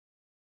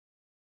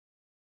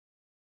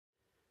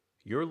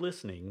You're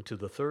listening to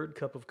the Third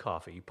Cup of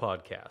Coffee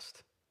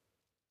podcast.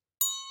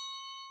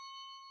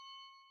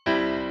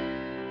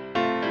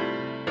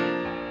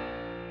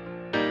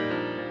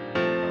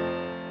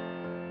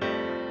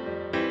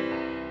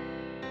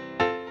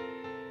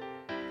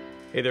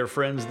 Hey there,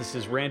 friends. This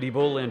is Randy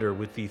Bolander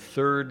with the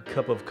Third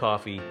Cup of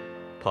Coffee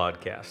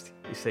podcast.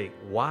 You say,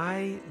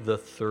 why the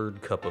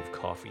third cup of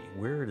coffee?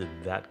 Where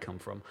did that come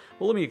from?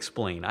 Well, let me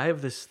explain. I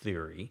have this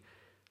theory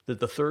that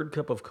the third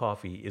cup of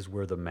coffee is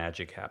where the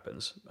magic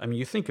happens. I mean,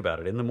 you think about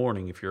it. In the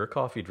morning, if you're a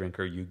coffee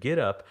drinker, you get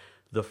up.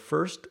 The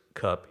first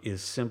cup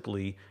is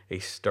simply a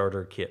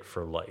starter kit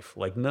for life.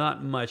 Like,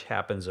 not much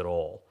happens at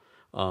all.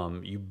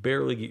 You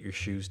barely get your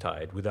shoes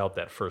tied without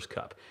that first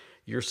cup.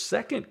 Your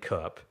second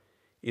cup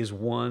is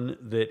one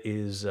that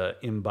is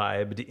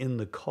imbibed in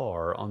the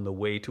car on the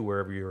way to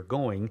wherever you're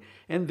going,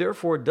 and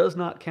therefore does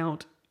not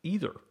count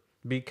either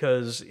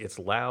because it's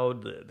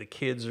loud, the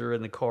kids are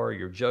in the car,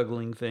 you're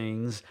juggling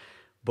things.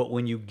 But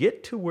when you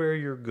get to where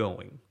you're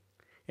going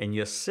and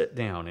you sit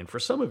down, and for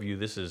some of you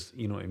this is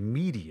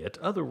immediate,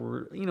 other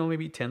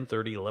maybe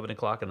 10:30, 11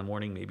 o'clock in the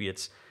morning, maybe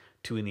it's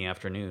 2 in the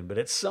afternoon, but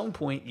at some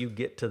point you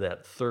get to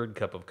that third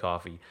cup of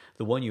coffee,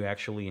 the one you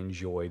actually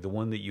enjoy, the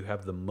one that you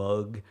have the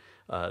mug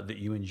that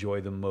you enjoy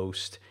the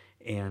most,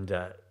 and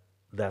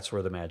that's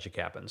where the magic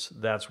happens.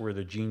 That's where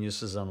the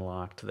genius is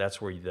unlocked. That's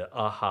where the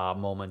aha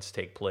moments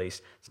take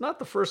place. It's not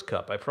the first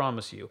cup, I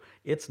promise you.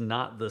 It's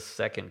not the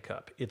second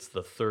cup. It's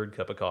the third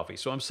cup of coffee.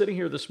 So I'm sitting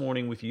here this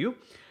morning with you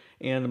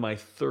and my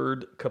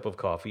third cup of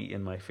coffee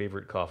in my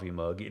favorite coffee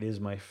mug. It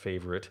is my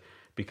favorite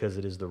because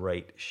it is the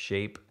right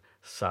shape,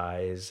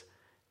 size,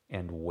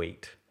 and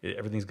weight.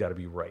 Everything's got to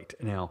be right.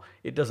 Now,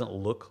 it doesn't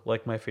look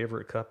like my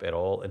favorite cup at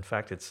all. In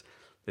fact, it's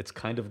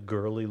kind of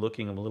girly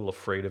looking. I'm a little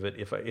afraid of it.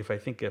 If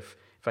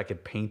I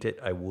could paint it,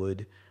 I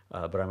would,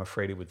 but I'm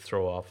afraid it would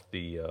throw off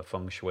the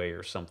feng shui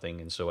or something.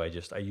 And so I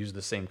use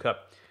the same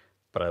cup,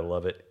 but I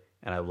love it,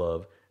 and I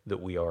love that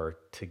we are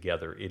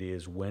together. It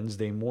is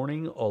Wednesday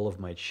morning. All of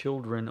my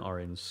children are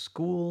in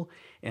school,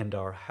 and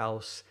our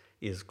house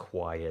is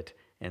quiet,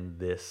 and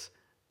this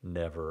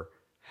never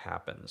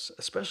happens,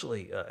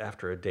 especially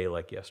after a day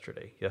like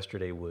yesterday.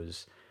 Yesterday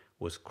was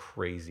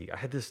crazy. I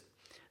had this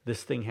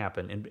thing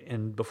happen,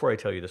 and before I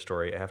tell you the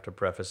story, I have to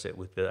preface it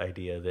with the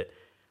idea that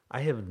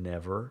I have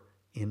never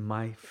in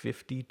my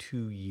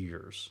 52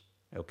 years,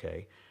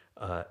 okay,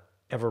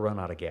 ever run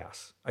out of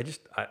gas.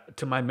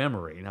 To my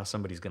memory, now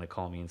somebody's going to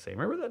call me and say,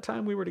 remember that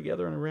time we were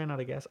together and I ran out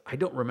of gas? I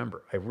don't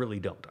remember. I really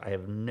don't. I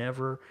have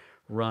never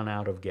run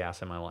out of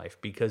gas in my life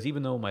because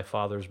even though my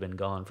father's been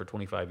gone for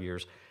 25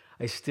 years,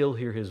 I still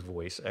hear his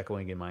voice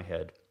echoing in my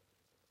head.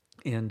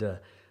 And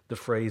the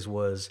phrase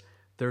was,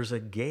 there's a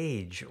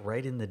gauge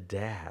right in the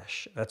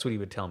dash. That's what he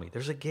would tell me.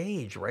 There's a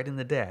gauge right in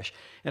the dash.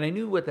 And I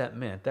knew what that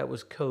meant. That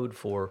was code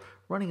for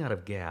running out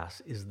of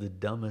gas is the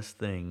dumbest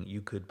thing you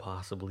could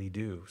possibly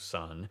do,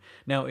 son.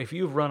 Now, if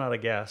you've run out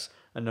of gas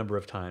a number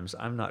of times,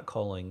 I'm not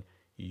calling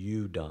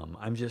you dumb.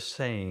 I'm just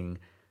saying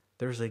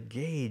there's a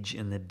gauge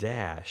in the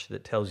dash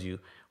that tells you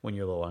when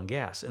you're low on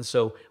gas. And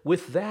so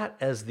with that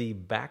as the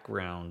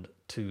background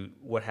to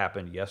what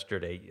happened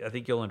yesterday, I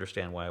think you'll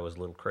understand why I was a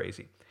little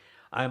crazy.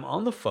 I'm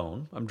on the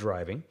phone, I'm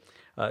driving,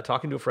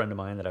 talking to a friend of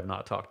mine that I've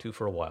not talked to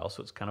for a while,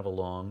 so it's kind of a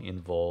long,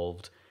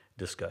 involved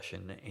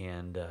discussion.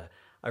 And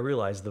I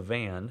realize the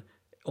van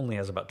only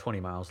has about 20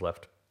 miles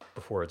left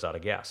before it's out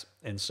of gas.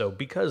 And so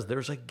because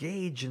there's a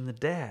gauge in the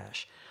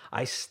dash,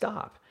 I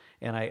stop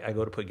and I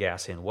go to put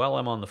gas in while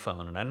I'm on the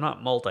phone. And I'm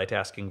not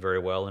multitasking very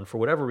well. And for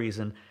whatever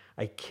reason,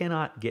 I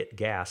cannot get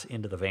gas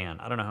into the van.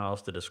 I don't know how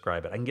else to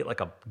describe it. I can get like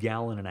a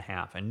gallon and a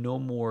half, and no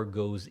more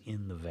goes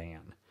in the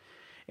van.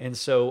 And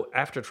so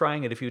after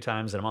trying it a few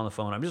times and I'm on the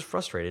phone, I'm just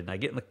frustrated. And I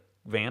get in the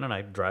van and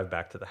I drive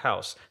back to the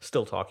house,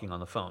 still talking on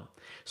the phone.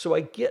 So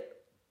I get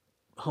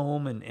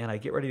home and I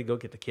get ready to go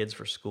get the kids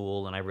for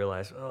school. And I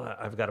realize,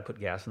 I've got to put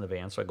gas in the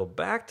van. So I go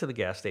back to the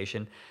gas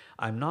station.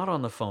 I'm not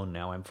on the phone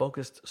now. I'm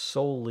focused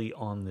solely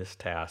on this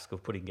task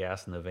of putting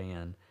gas in the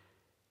van.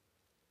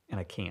 And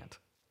I can't.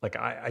 Like,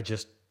 I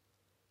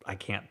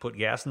can't put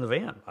gas in the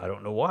van. I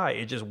don't know why.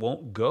 It just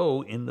won't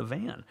go in the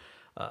van.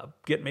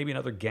 Get maybe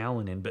another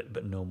gallon in,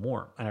 but no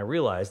more. And I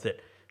realized that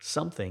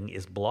something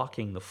is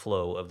blocking the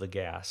flow of the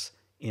gas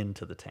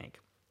into the tank.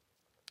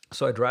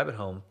 So I drive it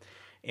home,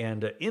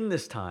 and in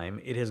this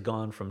time, it has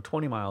gone from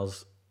 20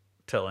 miles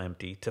till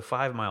empty to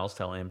 5 miles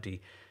till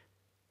empty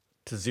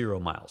to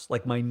 0 miles.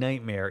 Like, my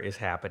nightmare is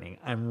happening.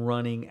 I'm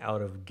running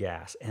out of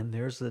gas, and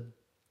there's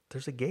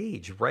a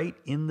gauge right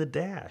in the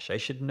dash. I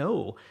should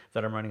know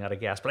that I'm running out of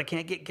gas, but I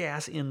can't get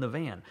gas in the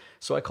van.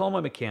 So I call my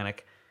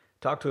mechanic,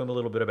 talk to him a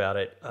little bit about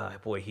it.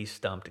 Boy, he's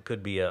stumped. It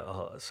could be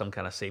some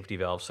kind of safety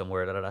valve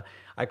somewhere. Da, da, da.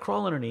 I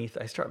crawl underneath.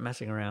 I start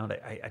messing around.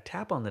 I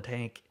tap on the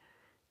tank,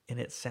 and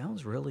it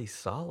sounds really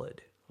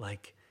solid.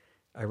 Like,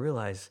 I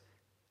realize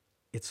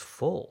it's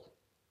full.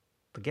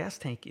 The gas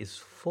tank is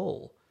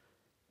full.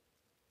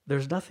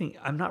 There's nothing.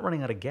 I'm not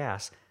running out of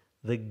gas.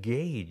 The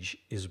gauge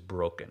is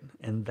broken,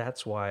 and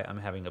that's why I'm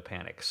having a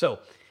panic. So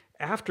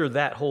after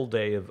that whole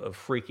day of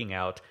freaking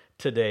out,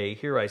 today,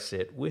 here I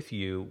sit with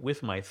you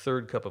with my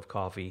third cup of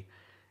coffee,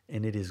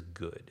 and it is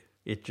good.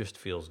 It just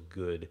feels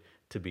good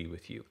to be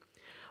with you.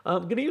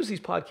 I'm going to use these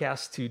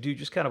podcasts to do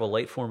just kind of a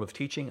light form of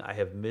teaching. I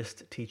have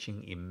missed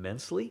teaching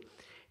immensely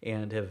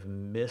and have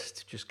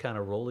missed just kind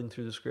of rolling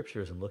through the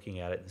scriptures and looking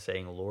at it and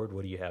saying, Lord,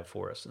 what do you have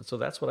for us? And so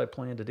that's what I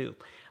plan to do.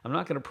 I'm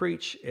not going to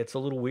preach. It's a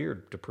little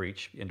weird to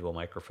preach into a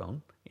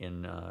microphone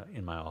in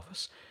my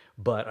office,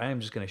 but I am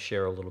just going to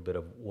share a little bit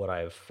of what I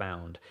have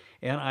found.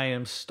 And I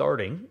am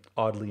starting,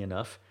 oddly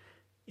enough,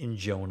 in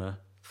Jonah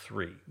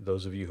 3.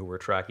 Those of you who were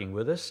tracking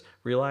with us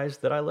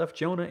realized that I left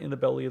Jonah in the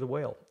belly of the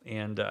whale,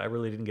 and I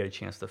really didn't get a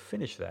chance to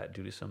finish that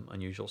due to some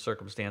unusual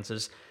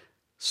circumstances.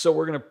 So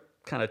we're going to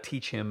kind of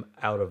teach him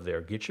out of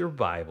there. Get your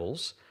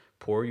Bibles,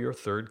 pour your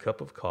third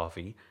cup of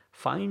coffee,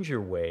 find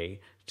your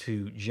way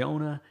to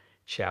Jonah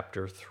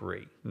chapter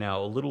 3.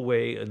 Now, a little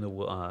way in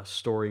the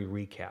story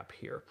recap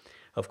here.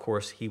 Of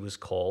course, he was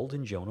called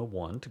in Jonah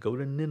 1 to go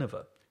to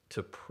Nineveh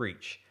to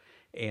preach.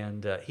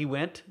 And he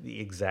went the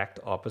exact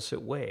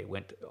opposite way,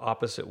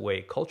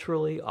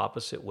 culturally,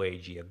 opposite way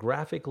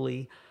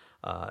geographically,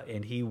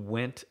 and he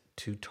went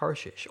to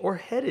Tarshish, or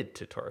headed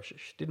to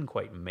Tarshish, didn't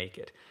quite make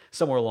it.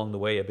 Somewhere along the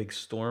way, a big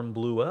storm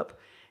blew up,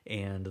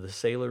 and the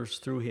sailors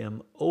threw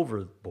him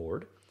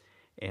overboard,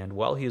 and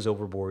while he is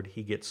overboard,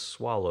 he gets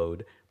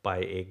swallowed by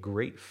a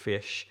great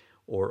fish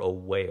or a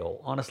whale,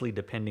 honestly,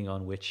 depending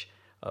on which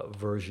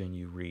version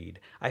you read.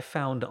 I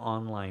found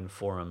online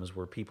forums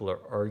where people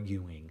are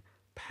arguing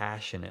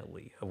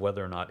passionately of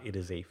whether or not it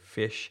is a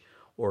fish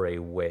or a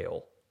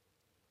whale,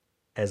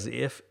 as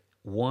if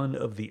one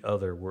of the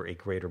other were a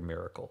greater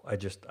miracle. I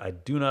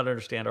do not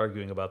understand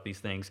arguing about these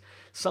things.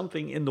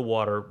 Something in the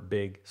water,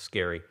 big,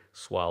 scary,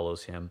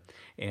 swallows him.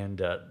 And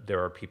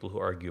there are people who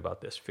argue about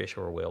this. Fish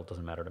or a whale,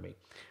 doesn't matter to me.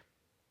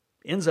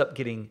 Ends up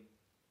getting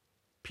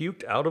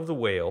puked out of the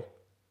whale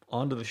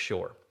onto the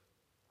shore.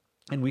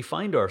 And we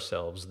find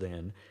ourselves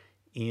then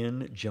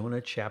in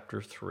Jonah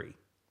chapter 3,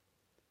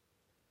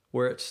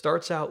 where it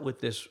starts out with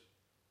this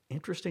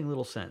interesting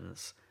little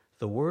sentence.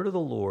 The word of the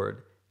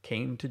Lord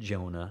came to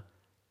Jonah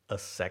a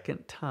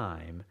second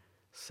time,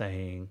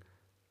 saying,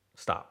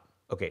 stop.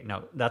 Okay,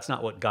 now that's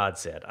not what God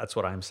said. That's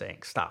what I'm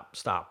saying. Stop.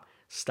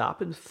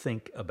 Stop and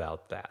think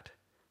about that.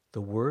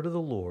 The word of the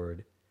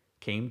Lord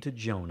came to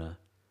Jonah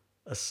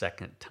a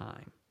second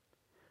time.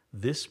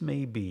 This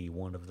may be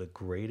one of the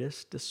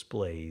greatest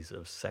displays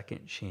of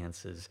second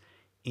chances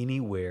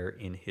anywhere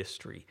in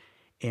history.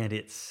 And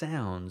it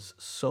sounds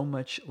so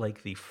much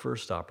like the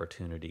first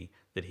opportunity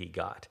that he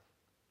got.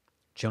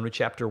 Jonah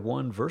chapter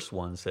 1, verse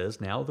 1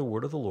 says, Now the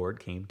word of the Lord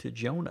came to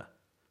Jonah,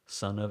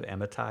 son of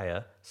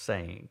Amittai,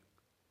 saying.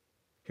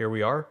 Here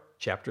we are,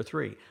 chapter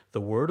 3. The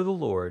word of the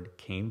Lord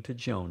came to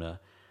Jonah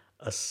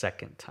a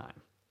second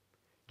time.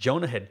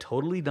 Jonah had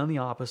totally done the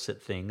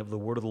opposite thing of the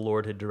word of the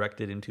Lord had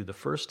directed him to the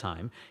first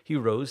time. He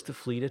rose to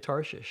flee to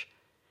Tarshish.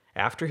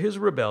 After his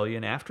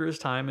rebellion, after his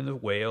time in the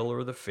whale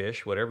or the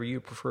fish, whatever you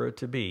prefer it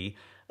to be,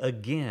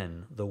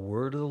 again the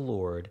word of the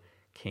Lord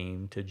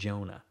came to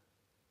Jonah.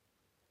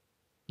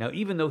 Now,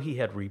 even though he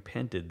had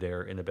repented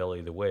there in the belly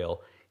of the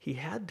whale, he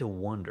had to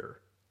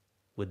wonder,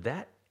 would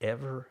that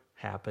ever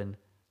happen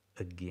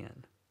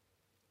again?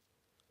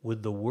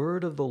 Would the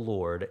word of the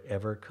Lord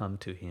ever come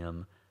to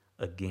him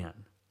again?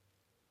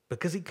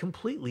 Because he'd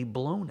completely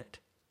blown it.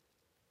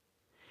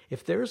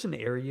 If there's an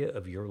area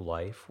of your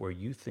life where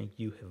you think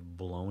you have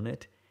blown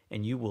it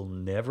and you will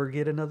never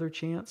get another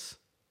chance,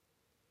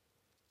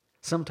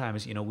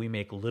 sometimes, we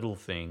make little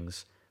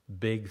things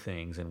big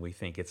things and we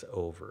think it's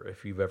over.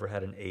 If you've ever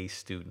had an A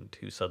student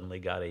who suddenly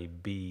got a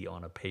B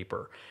on a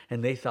paper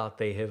and they thought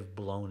they have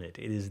blown it,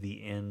 it is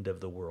the end of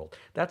the world.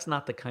 That's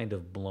not the kind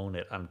of blown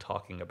it I'm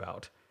talking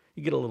about.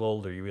 You get a little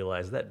older, you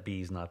realize that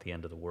B is not the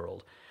end of the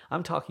world.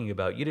 I'm talking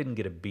about you didn't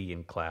get a B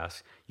in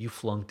class, you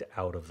flunked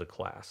out of the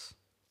class.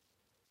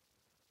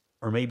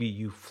 Or maybe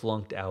you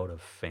flunked out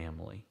of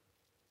family.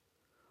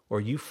 Or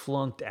you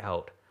flunked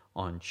out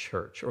on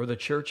church. Or the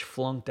church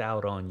flunked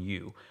out on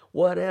you.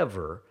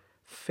 Whatever.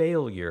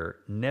 Failure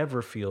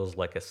never feels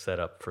like a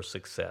setup for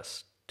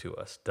success to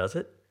us, does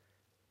it?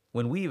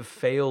 When we've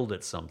failed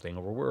at something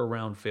or we're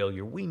around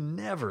failure, we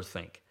never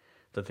think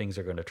that things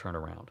are going to turn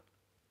around.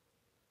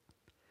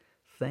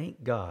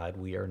 Thank God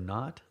we are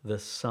not the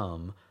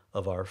sum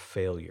of our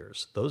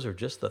failures. Those are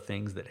just the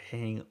things that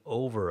hang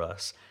over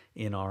us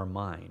in our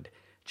mind.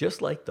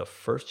 Just like the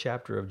first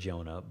chapter of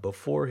Jonah,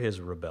 before his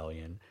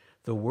rebellion,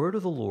 the word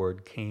of the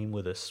Lord came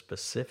with a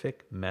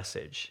specific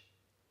message.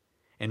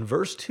 In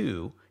verse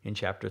 2 in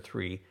chapter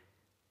 3,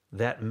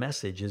 that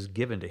message is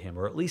given to him,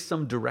 or at least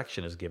some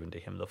direction is given to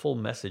him. The full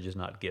message is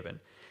not given.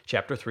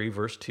 Chapter 3,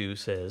 verse 2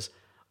 says,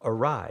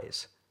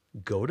 Arise,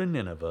 go to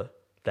Nineveh,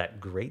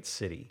 that great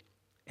city,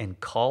 and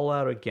call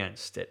out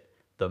against it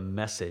the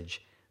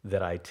message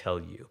that I tell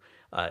you.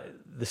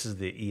 This is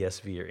the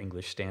ESV, or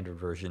English Standard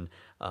Version.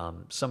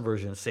 Some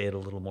versions say it a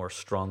little more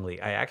strongly.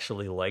 I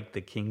actually like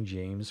the King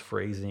James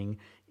phrasing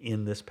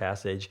in this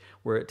passage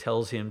where it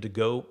tells him to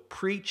go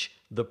preach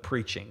the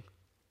preaching.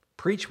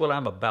 Preach what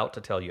I'm about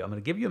to tell you. I'm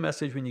going to give you a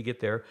message when you get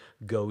there.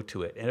 Go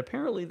to it. And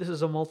apparently, this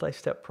is a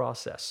multi-step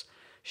process.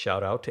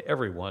 Shout out to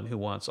everyone who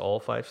wants all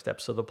 5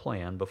 steps of the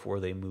plan before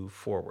they move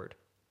forward.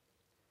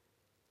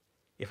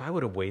 If I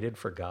would have waited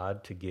for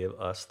God to give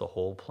us the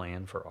whole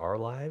plan for our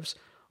lives,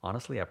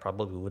 honestly, I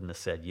probably wouldn't have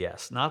said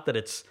yes. Not that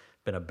it's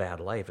been a bad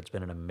life, it's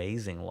been an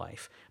amazing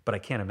life, but I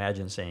can't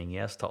imagine saying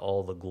yes to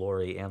all the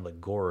glory and the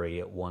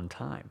gory at one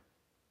time.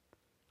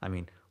 I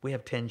mean, we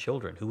have 10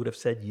 children. Who would have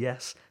said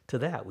yes to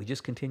that? We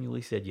just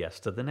continually said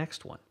yes to the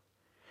next one.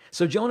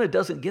 So Jonah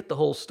doesn't get the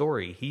whole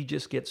story. He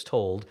just gets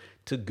told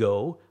to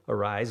go,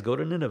 arise, go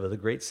to Nineveh, the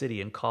great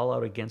city, and call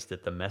out against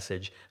it the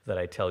message that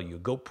I tell you.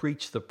 Go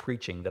preach the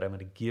preaching that I'm going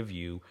to give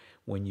you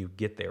when you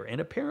get there.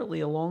 And apparently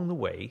along the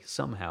way,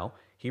 somehow,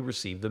 he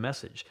received the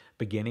message.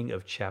 Beginning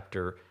of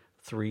chapter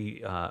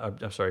 3,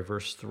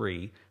 verse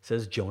 3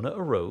 says, Jonah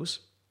arose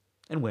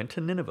and went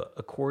to Nineveh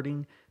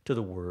according to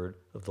the word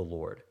of the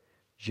Lord.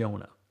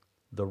 Jonah,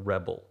 the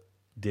rebel,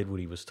 did what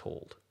he was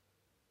told.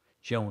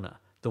 Jonah,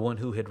 the one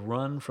who had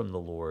run from the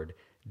Lord,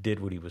 did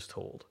what he was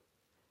told.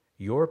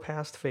 Your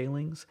past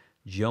failings,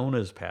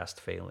 Jonah's past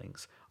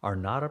failings, are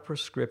not a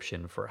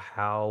prescription for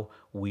how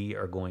we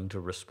are going to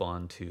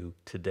respond to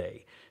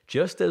today.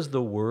 Just as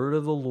the word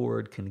of the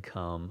Lord can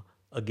come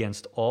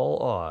against all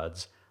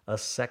odds a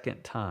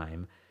second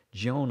time,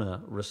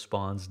 Jonah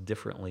responds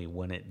differently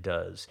when it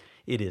does.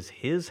 It is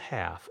his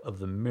half of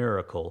the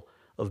miracle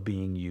of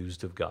being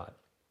used of God.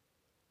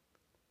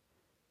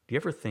 Do you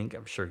ever think,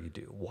 I'm sure you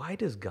do, why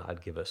does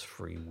God give us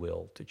free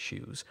will to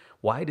choose?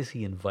 Why does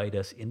he invite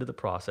us into the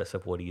process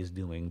of what he is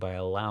doing by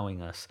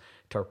allowing us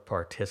to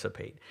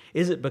participate?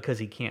 Is it because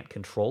he can't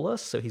control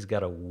us, so he's got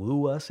to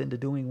woo us into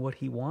doing what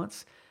he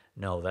wants?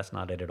 No, that's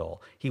not it at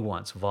all. He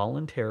wants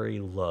voluntary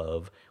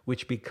love,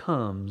 which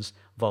becomes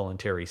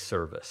voluntary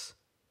service.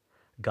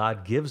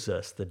 God gives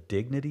us the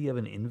dignity of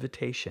an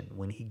invitation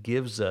when he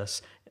gives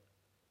us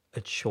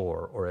a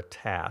chore or a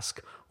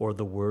task or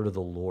the word of the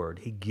Lord.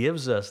 He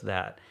gives us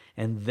that,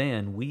 and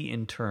then we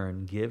in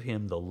turn give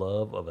him the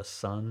love of a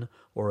son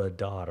or a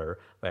daughter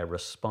by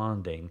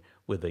responding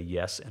with a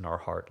yes in our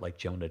heart like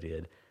Jonah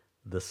did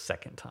the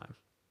second time.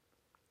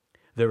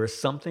 There is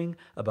something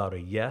about a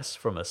yes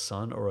from a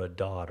son or a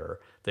daughter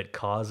that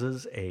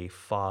causes a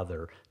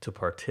father to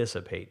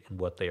participate in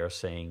what they are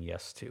saying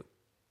yes to.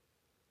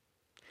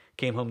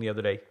 Came home the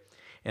other day,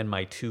 and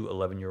my 2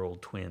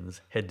 11-year-old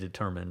twins had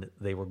determined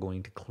they were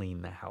going to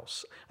clean the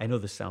house. I know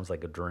this sounds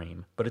like a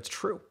dream, but it's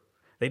true.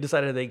 They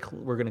decided they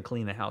were going to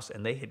clean the house,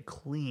 and they had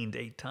cleaned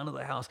a ton of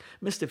the house,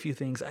 missed a few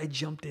things. I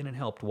jumped in and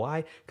helped.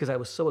 Why? Because I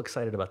was so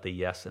excited about the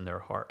yes in their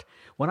heart.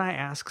 When I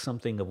ask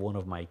something of one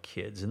of my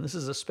kids, and this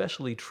is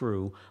especially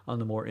true on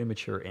the more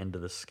immature end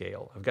of the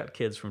scale. I've got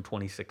kids from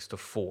 26 to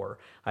 4.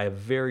 I have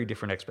very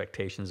different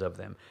expectations of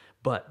them.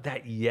 But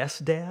that yes,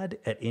 Dad,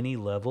 at any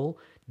level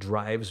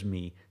drives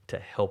me to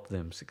help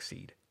them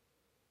succeed.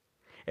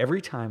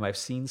 Every time I've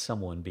seen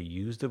someone be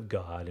used of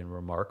God in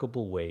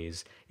remarkable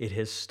ways, it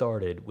has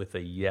started with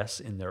a yes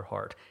in their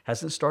heart.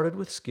 Hasn't started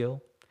with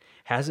skill,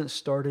 hasn't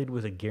started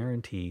with a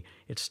guarantee.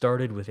 It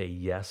started with a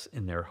yes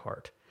in their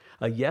heart.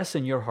 A yes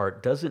in your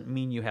heart doesn't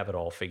mean you have it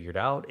all figured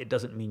out. It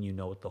doesn't mean you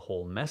know what the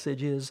whole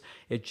message is.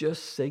 It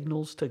just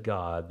signals to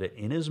God that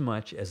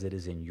inasmuch as it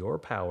is in your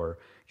power,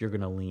 you're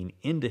going to lean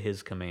into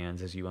his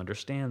commands as you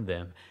understand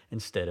them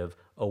instead of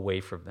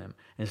away from them.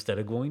 Instead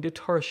of going to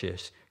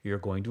Tarshish, you're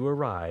going to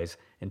arise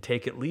and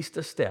take at least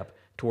a step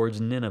towards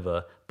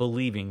Nineveh,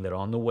 believing that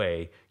on the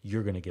way,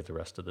 you're going to get the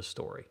rest of the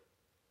story.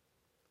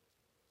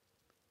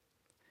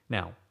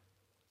 Now,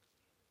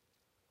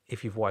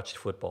 if you've watched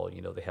football,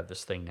 you know they have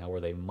this thing now where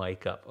they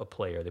mic up a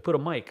player. They put a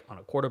mic on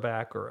a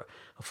quarterback or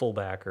a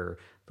fullback, or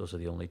those are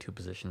the only 2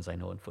 positions I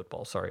know in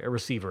football. Sorry, a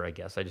receiver, I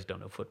guess. I just don't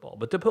know football.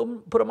 But to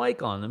put a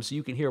mic on them so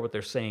you can hear what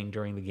they're saying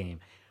during the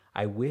game.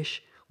 I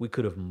wish we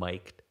could have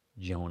mic'd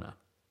Jonah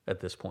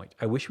at this point.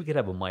 I wish we could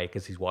have a mic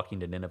as he's walking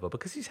to Nineveh,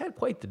 because he's had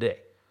quite the day.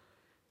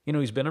 You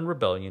know, he's been in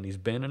rebellion. He's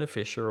been in a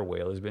fish or a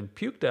whale. He's been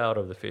puked out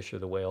of the fish or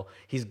the whale.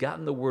 He's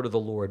gotten the word of the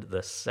Lord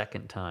the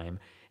second time.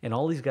 And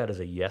all he's got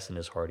is a yes in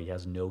his heart. He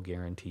has no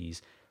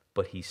guarantees,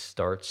 but he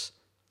starts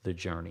the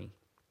journey.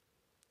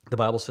 The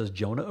Bible says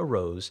Jonah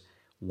arose,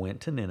 went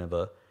to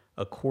Nineveh,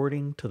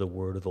 according to the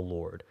word of the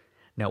Lord.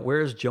 Now, where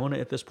is Jonah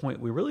at this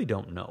point? We really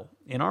don't know.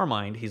 In our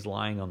mind, he's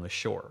lying on the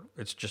shore.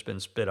 It's just been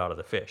spit out of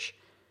the fish.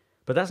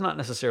 But that's not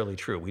necessarily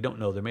true. We don't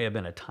know. There may have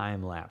been a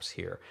time lapse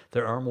here.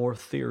 There are more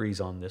theories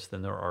on this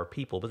than there are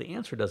people, but the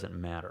answer doesn't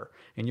matter.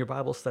 In your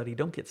Bible study,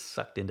 don't get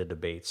sucked into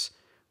debates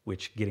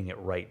which getting it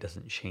right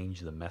doesn't change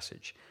the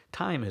message.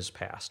 Time has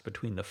passed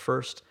between the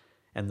first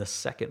and the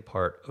second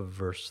part of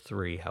verse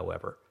 3,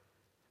 however.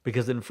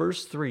 Because in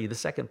verse 3, the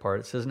second part,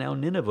 it says, Now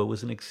Nineveh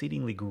was an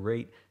exceedingly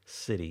great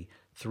city,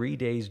 3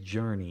 days'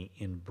 journey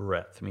in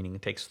breadth, meaning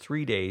it takes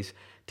 3 days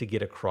to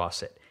get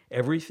across it.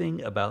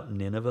 Everything about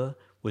Nineveh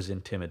was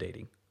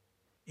intimidating.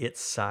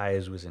 Its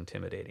size was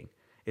intimidating.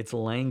 Its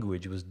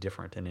language was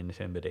different and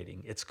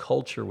intimidating. Its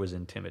culture was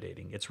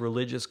intimidating. Its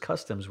religious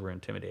customs were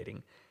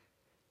intimidating.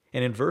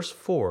 And in verse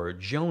 4,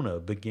 Jonah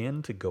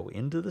began to go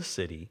into the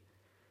city,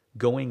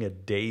 going a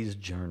day's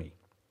journey.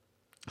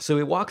 So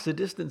he walks a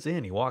distance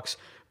in. He walks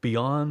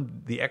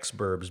beyond the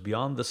exurbs,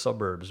 beyond the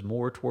suburbs,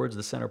 more towards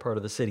the center part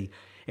of the city.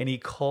 And he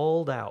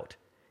called out,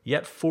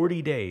 "Yet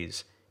 40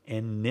 days,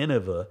 and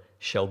Nineveh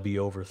shall be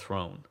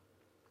overthrown."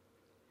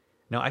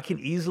 Now, I can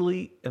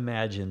easily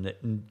imagine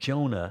that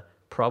Jonah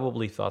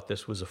probably thought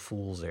this was a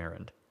fool's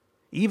errand.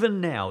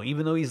 Even now,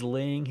 even though he's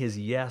laying his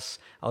yes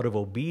out of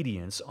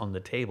obedience on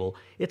the table,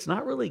 it's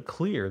not really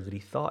clear that he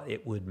thought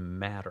it would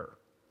matter.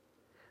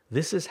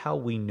 This is how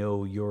we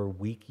know your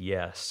weak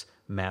yes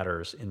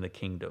matters in the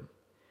kingdom.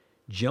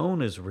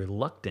 Jonah's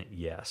reluctant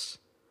yes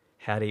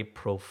had a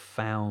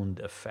profound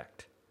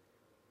effect.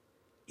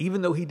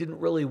 Even though he didn't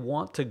really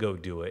want to go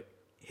do it,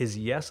 his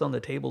yes on the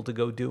table to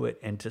go do it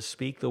and to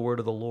speak the word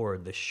of the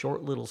Lord, the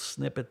short little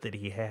snippet that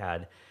he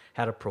had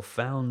a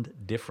profound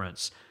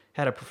difference.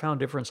 Had a profound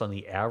difference on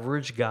the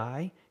average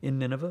guy in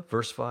Nineveh.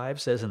 Verse 5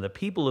 says, "And the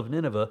people of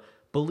Nineveh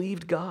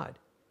believed God.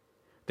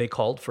 They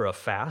called for a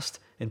fast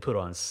and put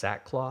on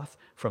sackcloth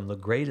from the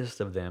greatest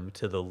of them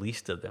to the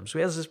least of them." So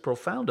he has this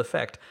profound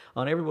effect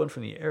on everyone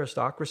from the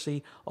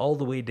aristocracy all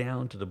the way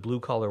down to the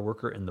blue-collar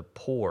worker and the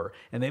poor.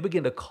 And they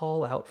begin to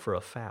call out for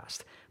a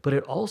fast. But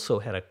it also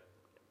had a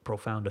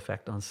profound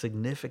effect on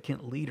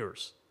significant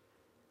leaders.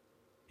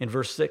 In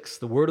verse 6,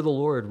 the word of the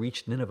Lord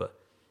reached Nineveh,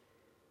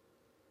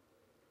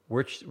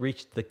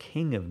 reached the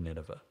king of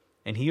Nineveh.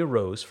 And he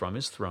arose from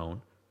his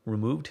throne,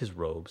 removed his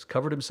robes,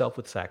 covered himself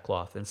with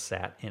sackcloth, and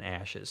sat in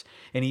ashes.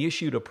 And he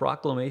issued a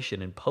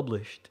proclamation and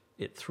published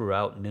it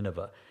throughout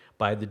Nineveh.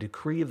 By the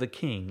decree of the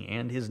king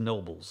and his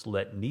nobles,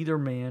 let neither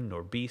man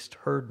nor beast,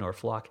 herd nor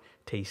flock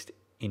taste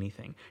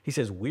anything. He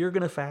says, we're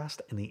going to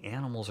fast and the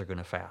animals are going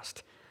to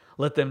fast.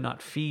 Let them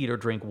not feed or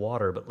drink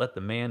water, but let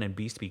the man and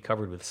beast be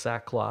covered with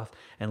sackcloth,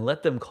 and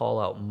let them call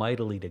out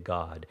mightily to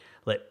God.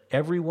 Let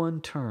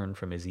everyone turn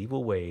from his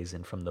evil ways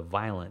and from the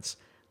violence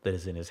that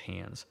is in his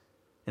hands.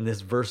 In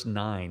this verse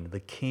 9, the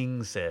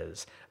king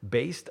says,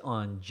 based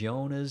on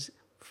Jonah's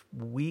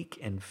weak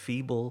and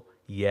feeble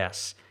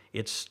yes,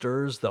 it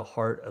stirs the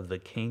heart of the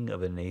king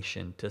of a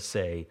nation to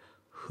say,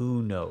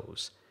 who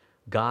knows?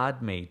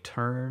 God may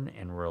turn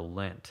and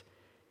relent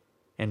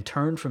and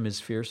turn from his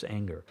fierce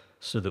anger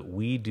so that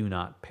we do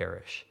not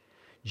perish.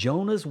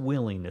 Jonah's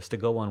willingness to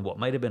go on what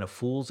might have been a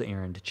fool's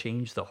errand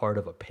changed the heart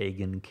of a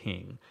pagan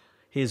king.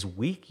 His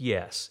weak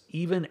yes,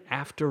 even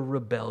after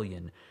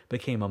rebellion,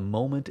 became a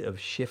moment of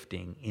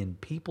shifting in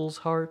people's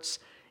hearts,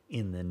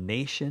 in the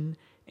nation,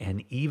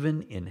 and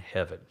even in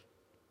heaven.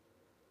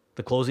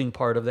 The closing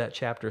part of that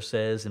chapter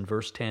says in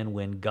verse 10,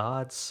 when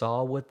God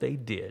saw what they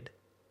did,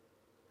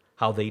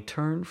 how they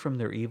turned from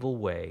their evil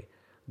way,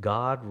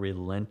 God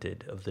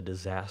relented of the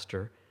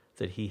disaster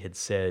that he had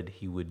said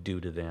he would do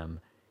to them,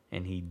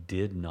 and he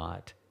did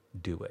not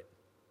do it.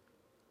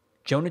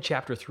 Jonah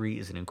chapter 3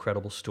 is an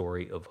incredible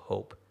story of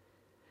hope.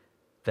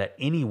 That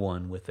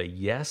anyone with a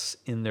yes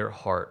in their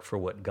heart for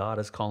what God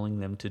is calling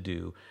them to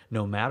do,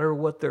 no matter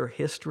what their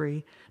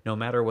history, no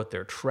matter what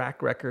their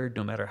track record,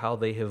 no matter how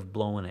they have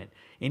blown it,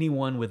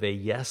 anyone with a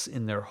yes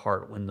in their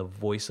heart when the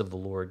voice of the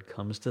Lord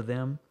comes to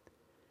them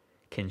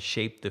can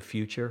shape the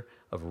future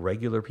of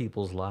regular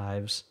people's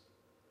lives,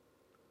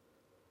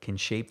 can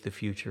shape the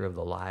future of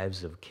the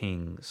lives of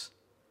kings,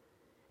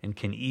 and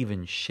can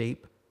even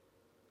shape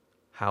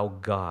how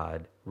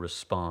God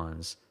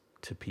responds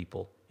to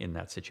people in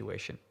that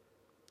situation.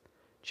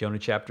 Jonah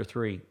chapter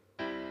 3.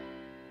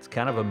 It's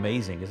kind of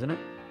amazing, isn't it?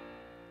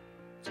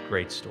 It's a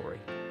great story.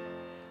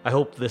 I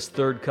hope this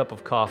third cup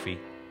of coffee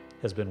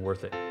has been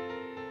worth it.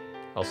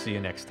 I'll see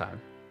you next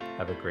time.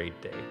 Have a great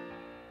day.